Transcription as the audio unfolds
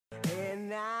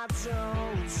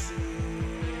don't see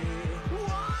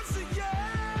once again.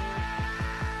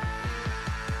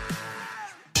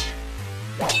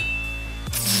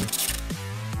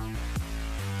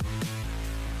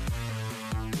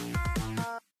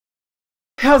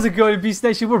 How's it going, Beast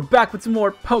Nation? We're back with some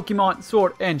more Pokemon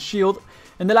Sword and Shield.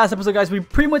 In the last episode, guys, we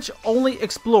pretty much only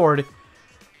explored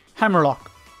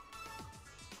Hammerlock.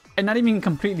 And not even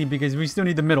completely, because we still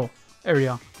need the middle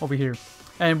area over here.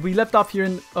 And we left off here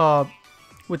in,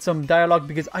 with some dialogue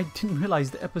because I didn't realize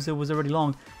the episode was already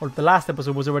long. Or the last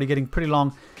episode was already getting pretty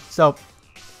long. So,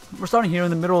 we're starting here in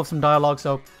the middle of some dialogue,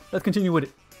 so let's continue with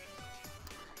it.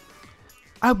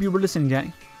 I hope you were listening,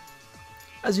 Danny.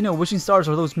 As you know, wishing stars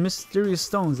are those mysterious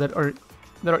stones that are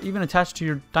even attached to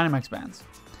your Dynamax bands.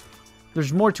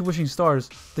 There's more to wishing stars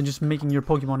than just making your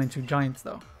Pokemon into giants,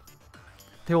 though.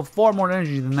 They hold far more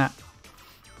energy than that.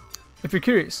 If you're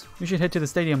curious, you should head to the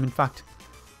stadium. In fact,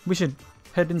 we should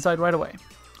head inside right away.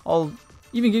 I'll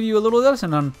even give you a little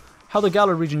lesson on how the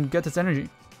Galar region gets its energy.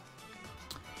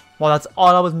 Well, that's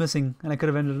all I was missing, and I could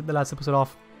have ended the last episode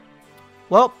off.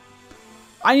 Well,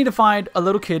 I need to find a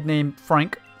little kid named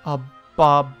Frank.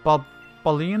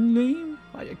 Balianli?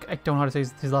 I don't know how to say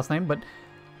his last name, but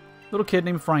little kid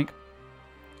named Frank.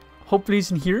 Hopefully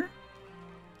he's in here.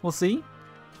 We'll see.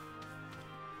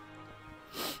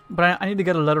 But I need to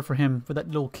get a letter for him, for that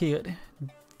little kid.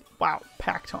 Wow,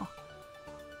 packed, huh?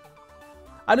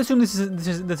 I'd assume this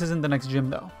isn't the next gym,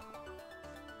 though.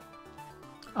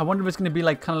 I wonder if it's gonna be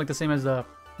like kind of like the same as the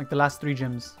last 3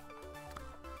 gyms.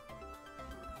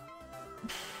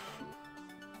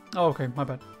 Oh, okay, my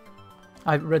bad.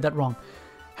 I read that wrong.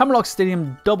 Hammerlock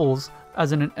Stadium doubles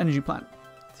as an energy plant.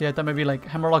 See, I thought maybe like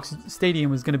Hammerlock Stadium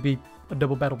was going to be a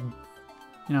double battle,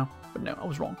 you know, but no, I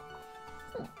was wrong.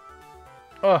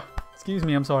 Oh, excuse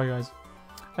me, I'm sorry, guys.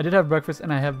 I did have breakfast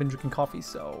and I have been drinking coffee,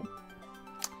 so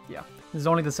yeah. This is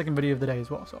only the second video of the day as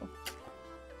well, so.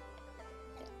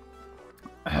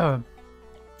 Now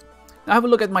have a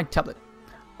look at my tablet.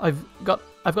 I've got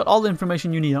all the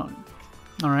information you need on it.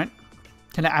 All right.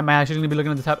 Am I actually going to be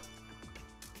looking at the tablet?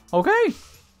 Okay. I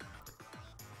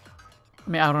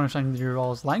mean, I don't understand your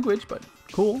all's language, but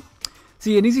cool.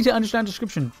 See, an easy to understand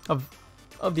description of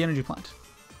the energy plant.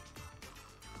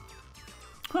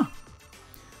 Huh.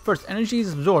 First, energy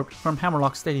is absorbed from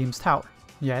Hammerlock Stadium's tower.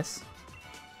 Yes.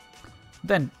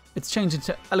 Then, it's changed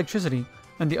into electricity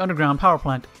in the underground power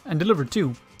plant and delivered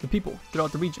to the people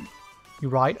throughout the region. You're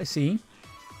right, I see.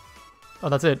 Oh,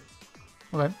 that's it.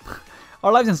 Okay.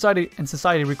 Our lives in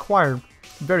society require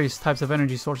various types of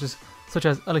energy sources, such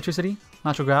as electricity,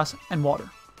 natural gas, and water.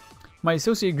 My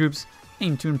associate groups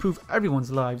aim to improve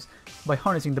everyone's lives by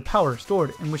harnessing the power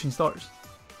stored in wishing stars.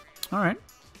 Alright.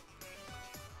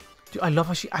 Dude, I love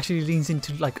how she actually leans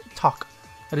into, like, talk.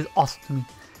 That is awesome to me.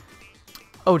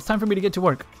 Oh, it's time for me to get to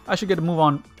work. I should get a move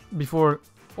on before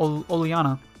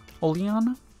Oleana.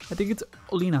 Oleana? I think it's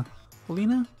Olina.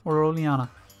 Olina or Oleana?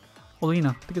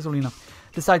 Olina. I think it's Olina.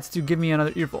 Decides to give me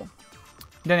another earful.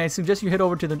 Then I suggest you head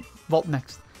over to the vault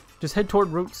next. Just head toward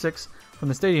Route 6 from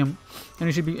the stadium, and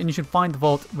you should find the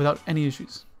vault without any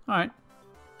issues. All right.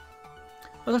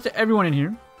 Let's talk to everyone in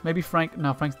here. Maybe Frank.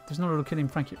 No, Frank. There's no little kid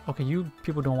named Frank here. Okay, you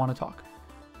people don't want to talk.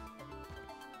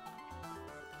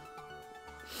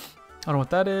 I don't know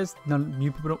what that is. None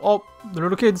you people don't. Oh, the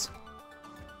little kids.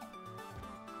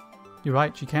 You're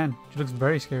right. She can. She looks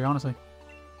very scary, honestly.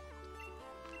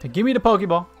 Okay, give me the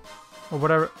Pokeball or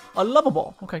whatever. A Level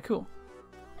Ball. Okay, cool.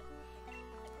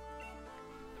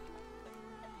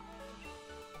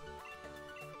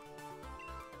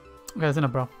 Okay, that's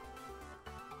enough, bro.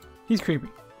 He's creepy.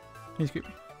 He's creepy.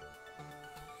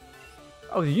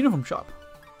 Oh, the uniform shop.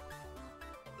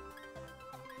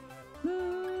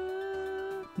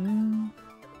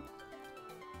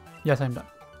 Yes, I'm done.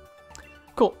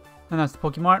 Cool. And that's the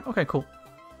Pokemon. Okay, cool.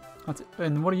 That's it.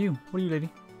 And what are you? What are you, lady?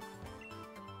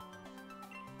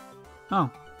 Oh.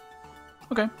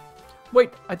 Okay.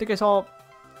 Wait, I think I saw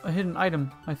a hidden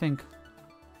item, I think.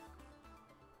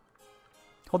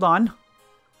 Hold on.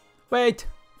 Wait!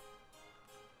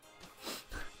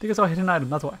 I think I saw a hidden item,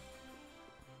 that's why.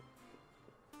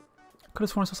 Could have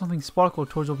sworn I saw something sparkle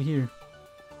towards over here.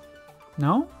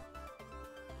 No?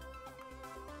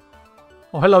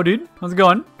 Oh, hello, dude. How's it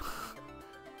going?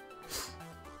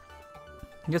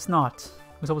 I guess not.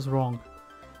 Because I was wrong.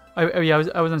 Yeah,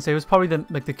 I was gonna say it was probably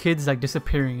the kids like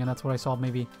disappearing, and that's what I saw.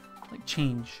 Maybe like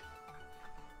change.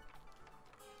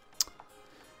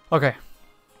 Okay.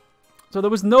 So there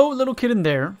was no little kid in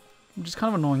there, which is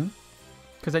kind of annoying,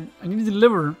 because I need to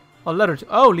deliver a letter to.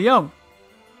 Oh, Leon.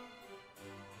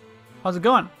 How's it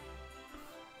going?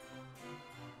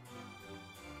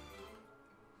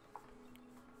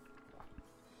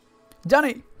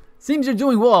 Danny, seems you're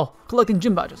doing well collecting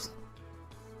gym badges.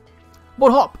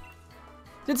 But Hop,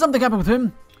 did something happen with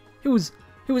him? He was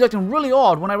acting really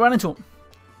odd when I ran into him.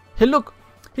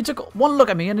 He took one look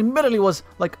at me and immediately was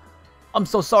like, "I'm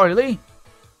so sorry, Lee."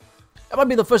 It might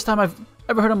be the first time I've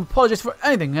ever heard him apologize for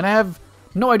anything, and I have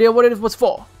no idea what it was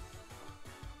for.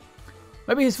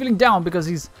 Maybe he's feeling down because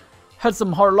he's had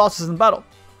some hard losses in battle.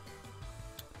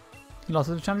 He lost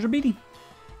to the Challenger BD.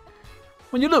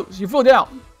 When you lose, you feel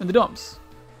down in the dumps.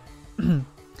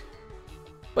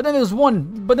 But then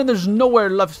there's nowhere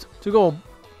left to go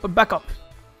but back up.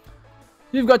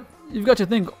 You've got to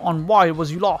think on why it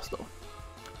was you lost, though.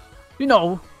 You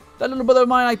know, that little brother of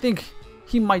mine, I think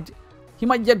he might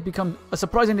yet become a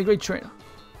surprisingly great trainer.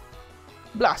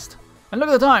 Blast. And look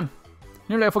at the time.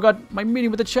 Nearly I forgot my meeting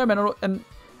with the chairman, and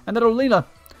that Olena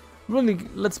really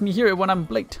lets me hear it when I'm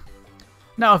late.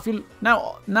 Now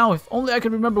if only I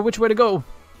could remember which way to go.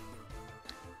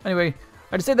 Anyway,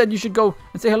 I'd say that you should go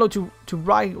and say hello to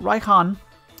Raihan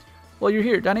while you're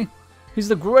here, Danny. He's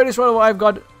the greatest rival I've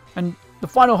got, and the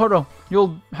final hurdle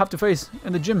you'll have to face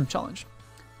in the gym challenge.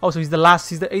 Also, he's the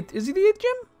 8th. Is he the 8th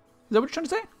gym? Is that what you're trying to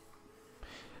say?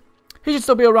 He should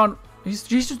still be around. He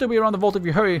should still be around the vault if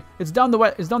you hurry. It's down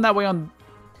that way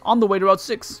on the way to Route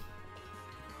 6.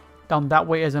 Down that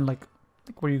way as in like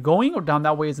where you're going, or down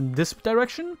that way as in this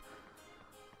direction?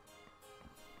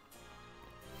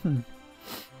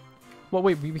 Well,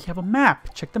 wait, we have a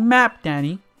map. Check the map,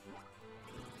 Danny.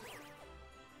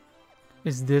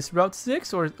 Is this Route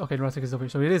 6 or okay? Route 6 is over here,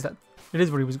 so it is that. It is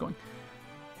where he was going.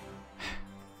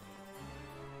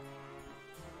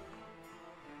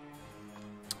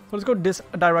 So let's go this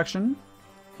direction.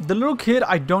 The little kid,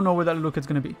 I don't know where that little kid's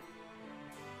gonna be.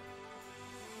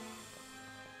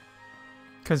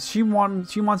 Because she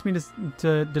wants me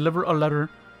to deliver a letter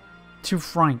to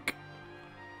Frank.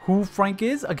 Who Frank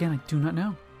is? Again, I do not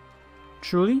know.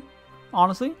 Truly,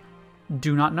 honestly,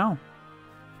 do not know.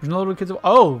 There's no little kids.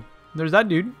 Oh, there's that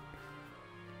dude.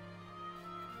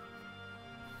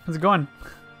 How's it going?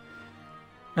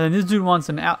 And then this dude wants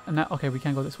an out. Okay, we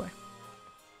can't go this way.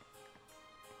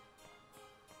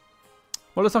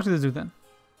 Well, let's talk to this dude then.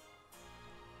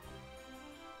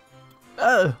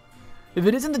 Oh, if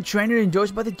it isn't the trainer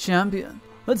endorsed by the champion.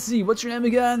 Let's see, what's your name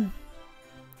again?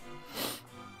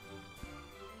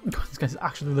 This guy's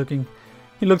actually looking.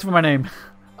 He looked for my name.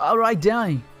 Alright,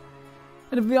 Danny.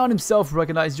 And if Leon himself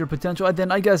recognized your potential,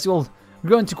 then I guess you'll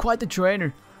grow into quite the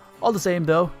trainer. All the same,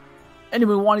 though,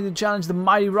 anyone wanting to challenge the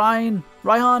mighty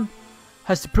Raihan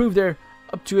has to prove they're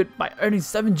up to it by earning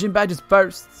 7 gym badges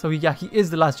first. So yeah, he is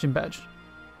the last gym badge.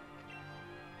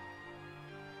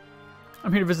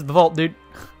 I'm here to visit the vault, dude.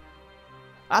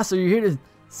 So you're here to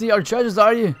see our treasures,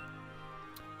 are you?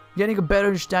 Getting a better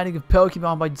understanding of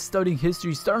Pokemon by studying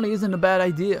history certainly isn't a bad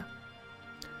idea.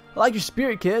 I like your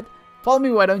spirit, kid. Follow me,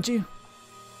 why don't you?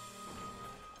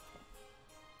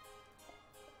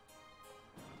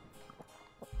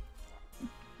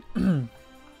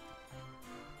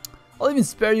 I'll even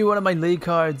spare you one of my league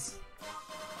cards.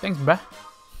 Thanks, bruh.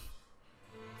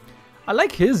 I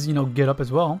like his, get up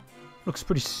as well. Looks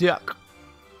pretty sick.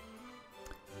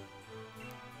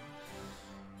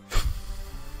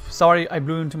 Sorry, I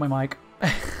blew into my mic.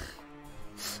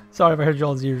 Sorry if I hurt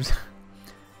y'all's ears.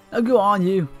 Now go on,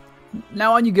 you.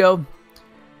 Now on you go.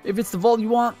 If it's the vault you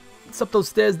want, it's up those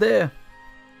stairs there.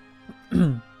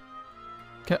 I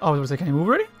was like, can I move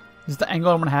already? Is this the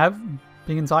angle I'm gonna have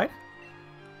being inside?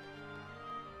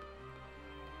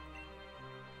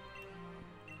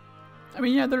 I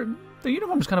mean, yeah, the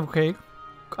uniform's kind of okay.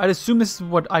 I'd assume this is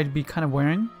what I'd be kind of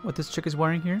wearing. What this chick is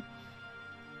wearing here.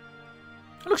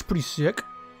 It looks pretty sick.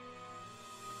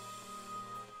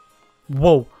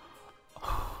 Whoa.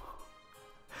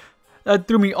 That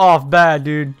threw me off bad,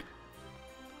 dude.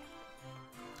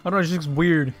 I don't know, it just looks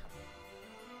weird.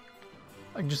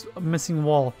 Like just a missing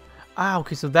wall. Ah,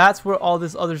 okay, so that's where all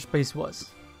this other space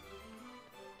was.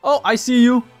 Oh, I see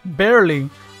you. Barely.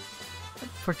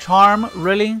 For charm,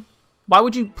 really? Why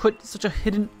would you put such a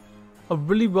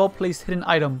really well-placed hidden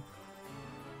item?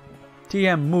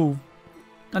 TM, move.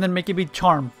 And then make it be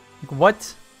charm. Like,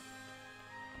 what?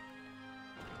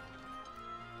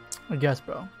 I guess,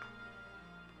 bro.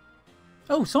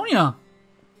 Oh, Sonia!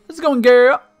 How's it going,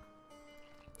 girl?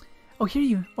 Oh,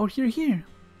 here.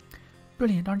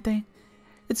 Brilliant, aren't they?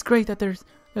 It's great that there's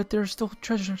still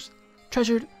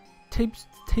treasured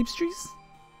tapestries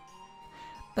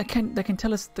that can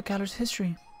tell us the Galar's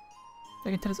history.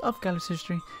 That can tell us of Galar's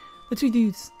history. The two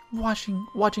dudes watching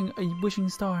a wishing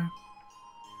star.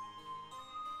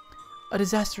 A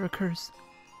disaster occurs.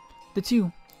 The two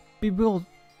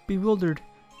bewildered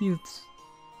youths.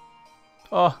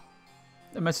 Oh,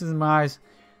 It messes with my eyes.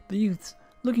 The youths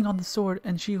looking on the sword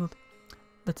and shield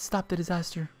that stop the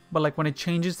disaster. But like when it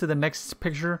changes to the next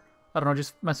picture, I don't know,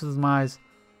 just messes with my eyes.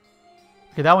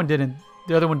 Okay, that one didn't.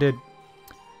 The other one did.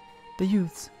 The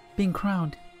youths being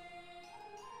crowned.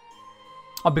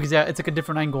 Oh, because yeah, it's like a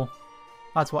different angle.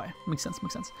 That's why. Makes sense,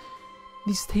 makes sense.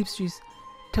 These tapestries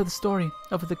tell the story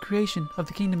of the creation of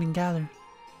the kingdom in Galar.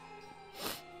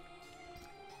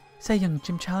 Say, young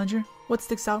gym challenger, what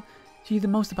sticks out to you the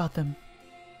most about them?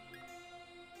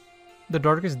 The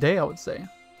darkest day, I would say.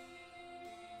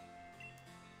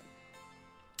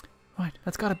 Right,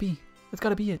 that's gotta be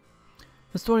it.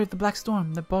 The story of the black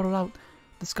storm that bottled out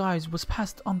the skies was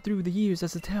passed on through the years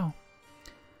as a tale.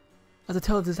 As a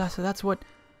tale of disaster, that's what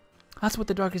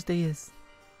the darkest day is.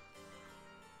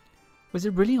 Was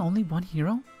there really only one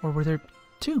hero, or were there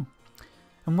two?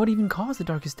 And what even caused the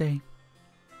darkest day?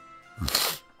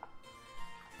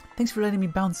 Thanks for letting me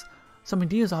bounce some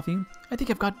ideas off you. I think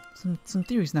I've got some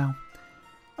theories now.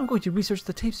 I'm going to research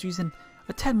the tapestries and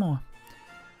a tad more.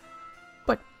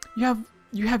 But you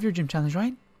have your gym challenge,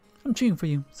 right? I'm cheering for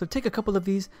you. So take a couple of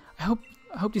these. I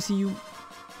hope to see you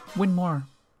win more.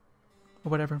 Or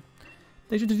whatever.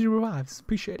 Thanks for the revives.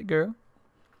 Appreciate it, girl.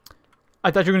 I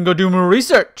thought you were gonna go do more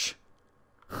research.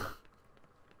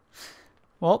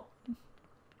 Well.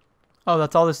 Oh,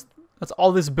 that's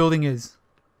all this building is.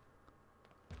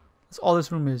 That's all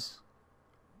this room is.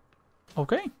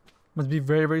 Okay. Must be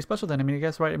very, very special then. I mean, I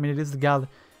guess, right? I mean, it is the Galar.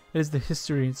 It is the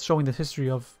history. It's showing the history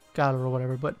of Galar or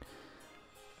whatever, but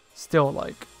still,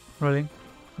 like, really?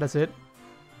 That's it?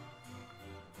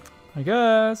 I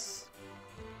guess.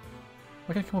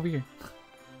 Why can't I come over here?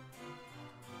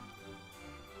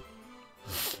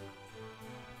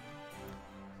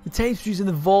 The tapestries in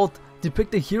the vault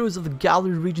depict the heroes of the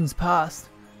Galar region's past.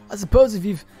 I suppose if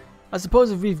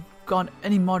we've got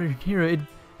any modern hero, it'd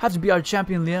have to be our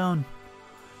champion Leon.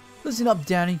 Listen up,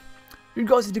 Danny. You're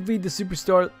going to defeat that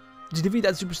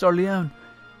superstar Leon.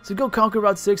 So go conquer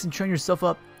Route 6 and train yourself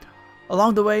up.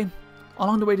 Along the way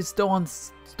to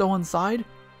Stone's side.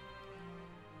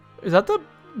 Is that the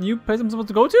new place I'm supposed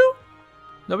to go to? Is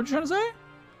that what you're trying to say?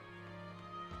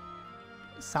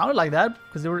 It sounded like that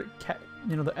because they were,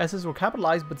 the S's were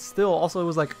capitalized, but still, also it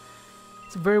was like,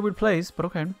 it's a very weird place, but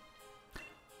okay.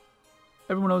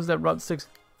 Everyone knows that Route 6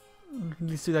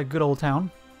 leads to that good old town.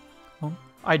 Well,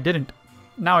 I didn't.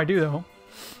 Now I do, though.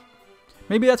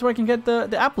 Maybe that's where I can get the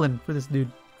Applin for this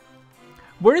dude.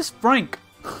 Where is Frank?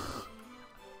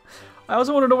 I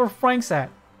also want to know where Frank's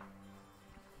at.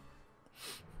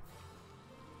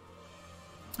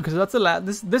 Because that's the last.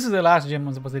 This is the last gym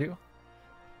I'm supposed to do.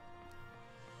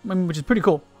 I mean, which is pretty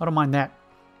cool. I don't mind that.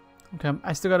 Okay,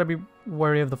 I still gotta be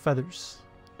wary of the feathers,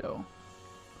 though.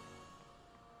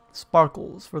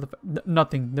 Sparkles for the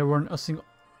nothing. There weren't a single.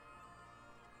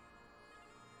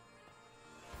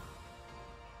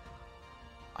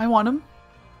 I want him.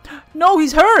 No,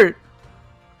 he's hurt.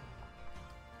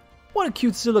 What a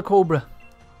cute Silicobra.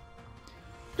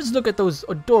 Just look at those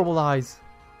adorable eyes.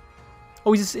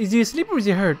 Oh, is he asleep or is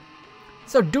he hurt?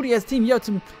 It's our duty as Team Yo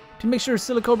to make sure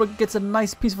Silicobra gets a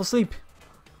nice peaceful sleep.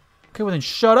 Okay, well then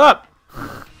shut up.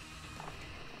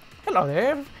 Hello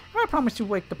there. If I promise to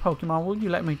wake the Pokemon, will you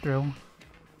let me through?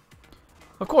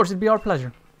 Of course, it'd be our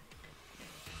pleasure.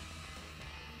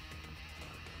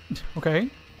 Okay.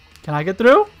 Can I get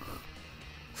through?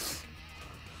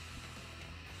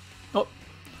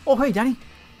 Oh, hey, Danny.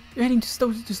 You're heading to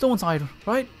Stoneside,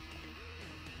 right?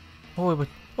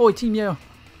 Oh, Team Yo.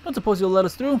 Don't suppose you'll let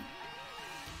us through?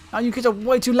 Now you kids are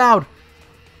way too loud.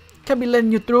 Can't be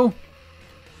letting you through.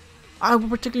 I was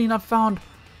particularly not fond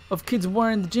of kids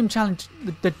wearing the gym challenge,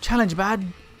 the challenge badge.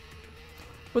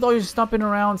 With all your stomping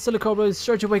around, Silicobra is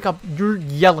sure to wake up. You're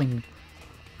yelling.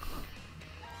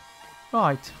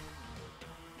 Right.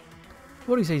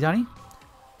 What do you say, Danny?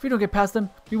 If we don't get past them,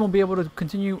 we won't be able to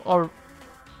continue our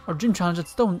gym challenge at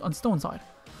Stoneside.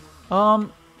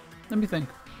 Let me think.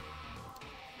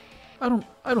 I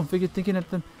don't figure thinking that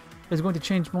them is going to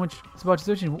change much about the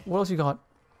situation. What else you got?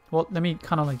 Well, let me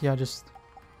kind of like, yeah, just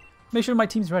make sure my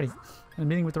team's ready and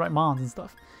meeting with the right mons and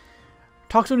stuff.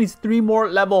 Toxel needs 3 more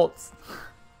levels.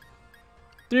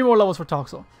 3 more levels for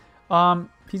Toxel.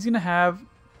 He's gonna have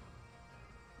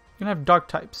dark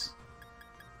types.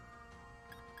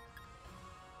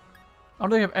 I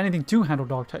don't think I have anything to handle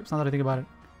dark types now that I think about it.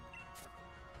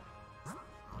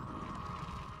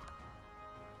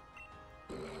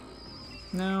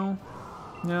 No.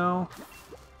 No.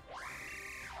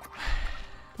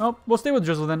 Oh, we'll stay with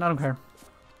Drizzle then. I don't care.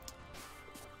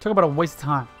 Talk about a waste of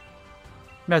time.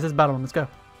 Yes, let's battle him. Let's go.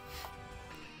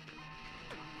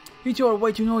 You two are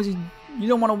way too noisy. You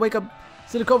don't want to wake up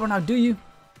Silicobra now, do you?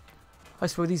 I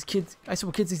swear these kids,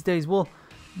 these days, well,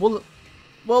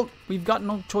 we've got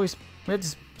no choice. We have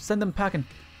to send them packing.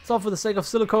 It's all for the sake of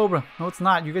Silicobra. No, it's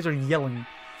not. You guys are yelling.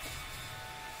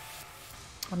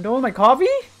 I'm done with my coffee?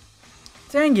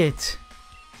 Dang it.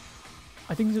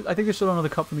 I think there's still another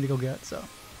cup for me to go get, so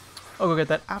I'll go get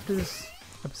that after this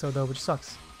episode though, which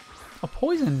sucks. A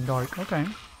poison dart, okay.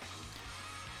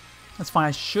 That's fine.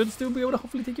 I should still be able to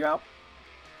hopefully take you out.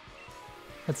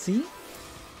 Let's see.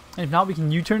 And if not, we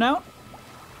can U-turn out.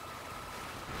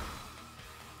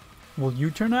 Will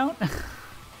U-turn out?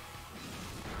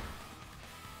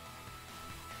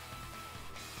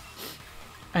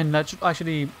 And that should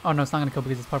actually... Oh no, it's not going to kill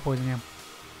because it's part poison, yeah.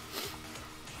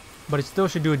 But it still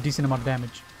should do a decent amount of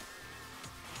damage.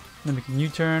 Then we can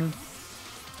U-turn.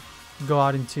 Go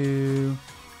out into...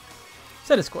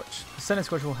 Centiskorch. The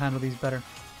Centiskorch will handle these better.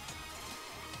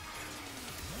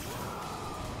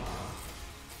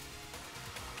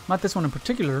 Not this one in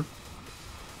particular. I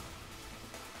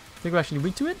think we're actually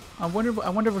weak to it. I wonder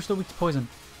if we're still weak to poison.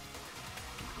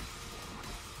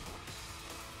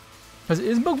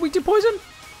 Is Bug weak to poison?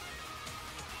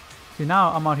 See,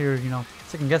 now I'm out here, you know,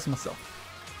 second guessing myself.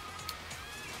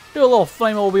 Do a little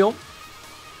flame-o-wheel.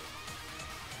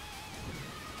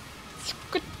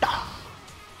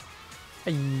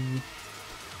 Hey.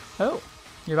 Oh,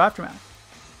 you have aftermath.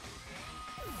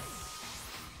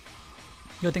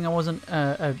 Good thing I wasn't,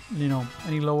 you know,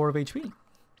 any lower of HP.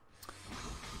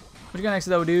 What you got next,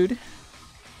 though, dude?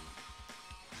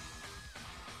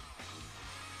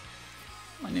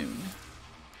 My noon.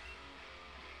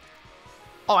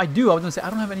 Oh, I do. I was gonna say I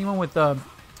don't have anyone with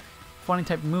funny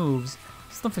type moves.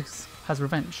 Stunfisk has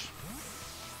revenge,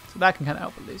 so that can kind of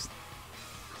help at least.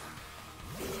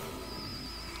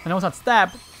 I know it's not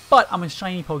stab, but I'm a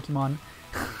shiny Pokemon.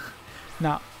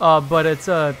 Now, but it's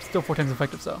still 4 times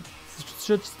effective, so it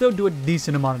should still do a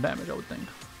decent amount of damage, I would think.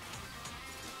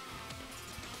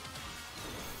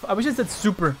 I wish it said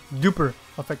super duper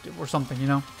effective or something, you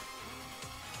know.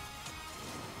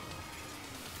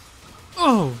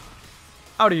 Oh,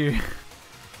 out of here.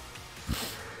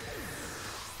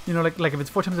 You know, like if it's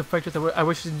 4 times effective, I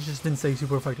wish it just didn't say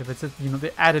super effective. It said, you know,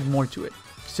 they added more to it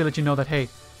just to let you know that, hey,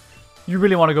 you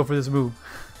really want to go for this move.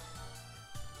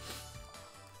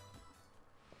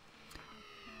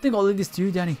 I think I'll leave this to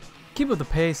you, Danny. Keep up the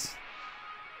pace.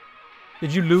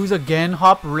 Did you lose again,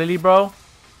 Hop? Really, bro?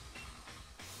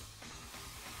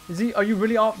 Is he? Are you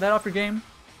really off your game?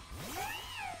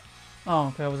 Oh,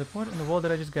 okay. I was like, what in the world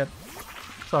did I just get?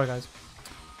 Sorry, guys.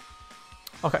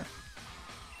 Okay.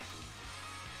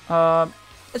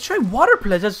 Let's try Water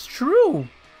Pledge. That's true.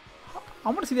 I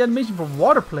want to see the animation for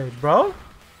Water Pledge, bro.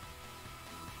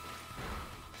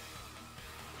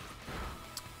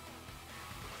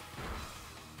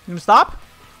 You gonna stop?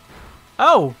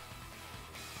 Oh.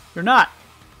 You're not.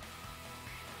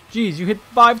 Jeez, you hit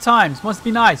 5 times. Must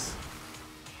be nice.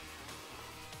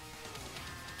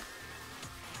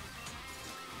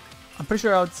 I'm pretty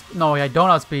sure no, I don't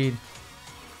outspeed.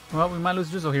 Well, we might lose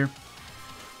Drizzle here.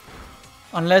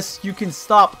 Unless you can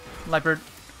stop, Leopard.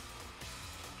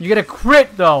 You get a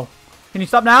crit, though. Can you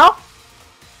stop now?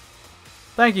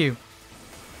 Thank you.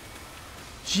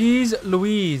 Jeez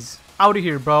Louise. Out of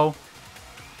here, bro.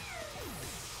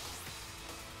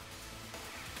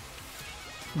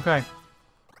 Okay.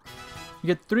 You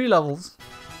get 3 levels.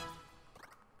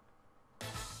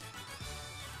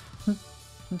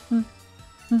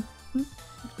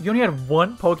 You only had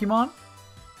 1 Pokemon?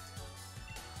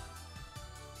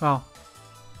 Wow.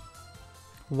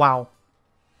 Wow.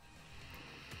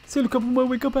 Silicobra might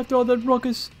wake up after all that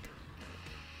ruckus.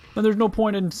 And there's no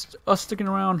point in us sticking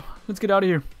around. Let's get out of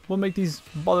here. We'll make these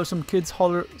bothersome kids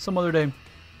holler some other day.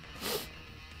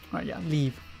 Alright, yeah,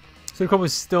 leave. Silicobra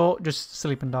is still just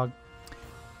sleeping, dog.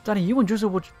 Danny, you and Drizzle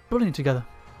were bullying together.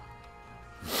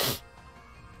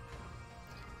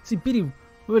 See, Beatty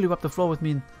really wiped the floor with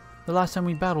me the last time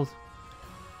we battled.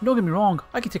 Don't get me wrong,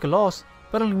 I can take a loss.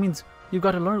 Battling means you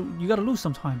gotta learn, you gotta lose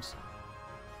sometimes.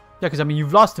 Yeah, because I mean,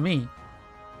 you've lost to me.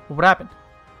 What happened?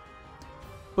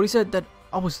 But he said that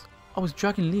I was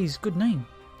dragging Lee's good name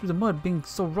through the mud, being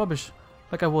so rubbish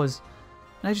like I was.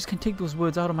 And I just can't take those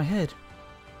words out of my head.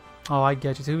 Oh, I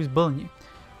get you. So he was bullying you.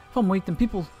 If I'm weak, then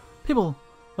people will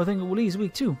think Lee's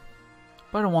weak too.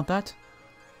 But I don't want that.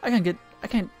 I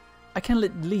can't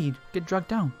let Lee get dragged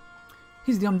down.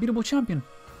 He's the unbeatable champion.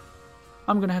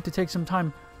 I'm gonna have to take some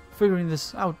time figuring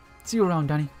this out. See you around,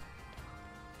 Danny.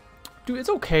 Dude, it's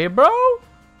okay, bro.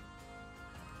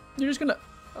 You're just gonna...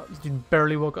 Oh, you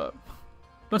barely woke up.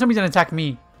 Don't tell me he's gonna attack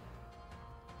me.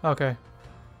 Okay.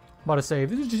 About to say,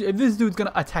 if this dude's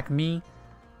gonna attack me,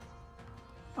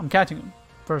 I'm catching him.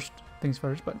 First things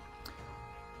first, but...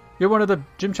 You're one of the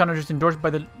gym challengers endorsed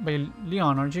by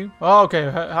Leon, aren't you? Oh,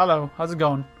 okay. Hello. How's it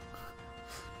going?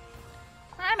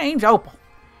 My name's Opal.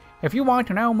 If you want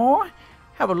to know more,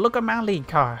 have a look at my league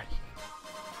card.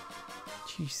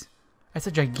 Jeez. That's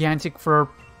a gigantic fur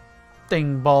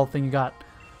ball thing you got.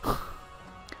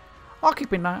 I'll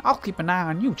keep an eye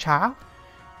on you, child.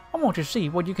 I want to see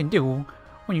what you can do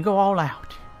when you go all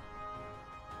out.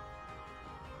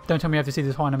 Don't tell me I have to see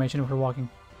this whole animation if we're walking.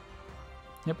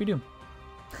 Yep, we do.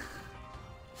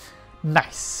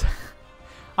 Nice.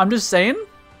 I'm just saying.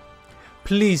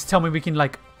 Please tell me we can,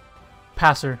 like,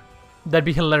 pass her. That'd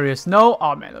be hilarious. No?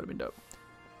 Oh, man, that would have been dope.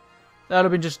 That would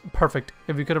have been just perfect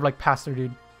if we could have, like, passed her,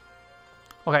 dude.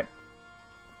 Okay.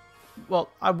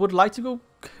 Well, I would like to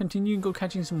continue and go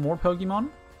catching some more Pokemon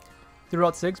through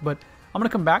Route 6, but I'm going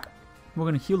to come back. We're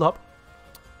going to heal up.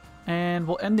 And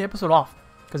we'll end the episode off.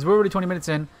 Because we're already 20 minutes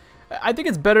in. I think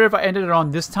it's better if I ended it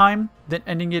on this time than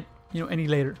ending it, you know, any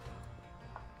later.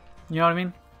 You know what I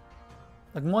mean?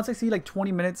 Like, once I see, like,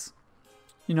 20 minutes,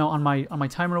 you know, on my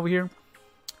timer over here,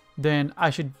 then I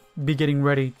should be getting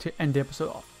ready to end the episode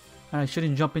off. And I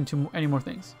shouldn't jump into any more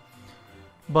things.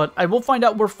 But I will find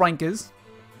out where Frank is.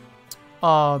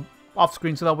 Off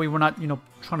screen, so that way we're not, you know,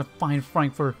 trying to find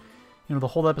Frank for, you know, the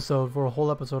whole episode, or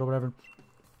whatever.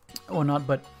 Or not,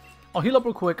 but I'll heal up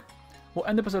real quick. We'll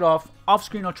end the episode off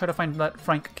screen. I'll try to find that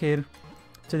Frank kid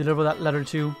to deliver that letter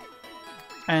to.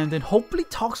 And then hopefully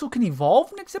Toxel can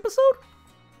evolve next episode?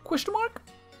 Question mark?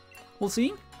 We'll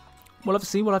see. We'll have to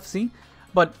see.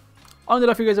 But I'll end it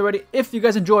off for you guys already. If you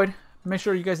guys enjoyed, make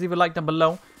sure you guys leave a like down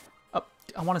below.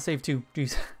 I want to save too.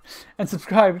 Jeez. And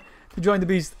subscribe to join the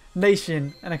Beast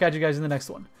Nation. And I'll catch you guys in the next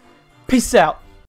one. Peace out.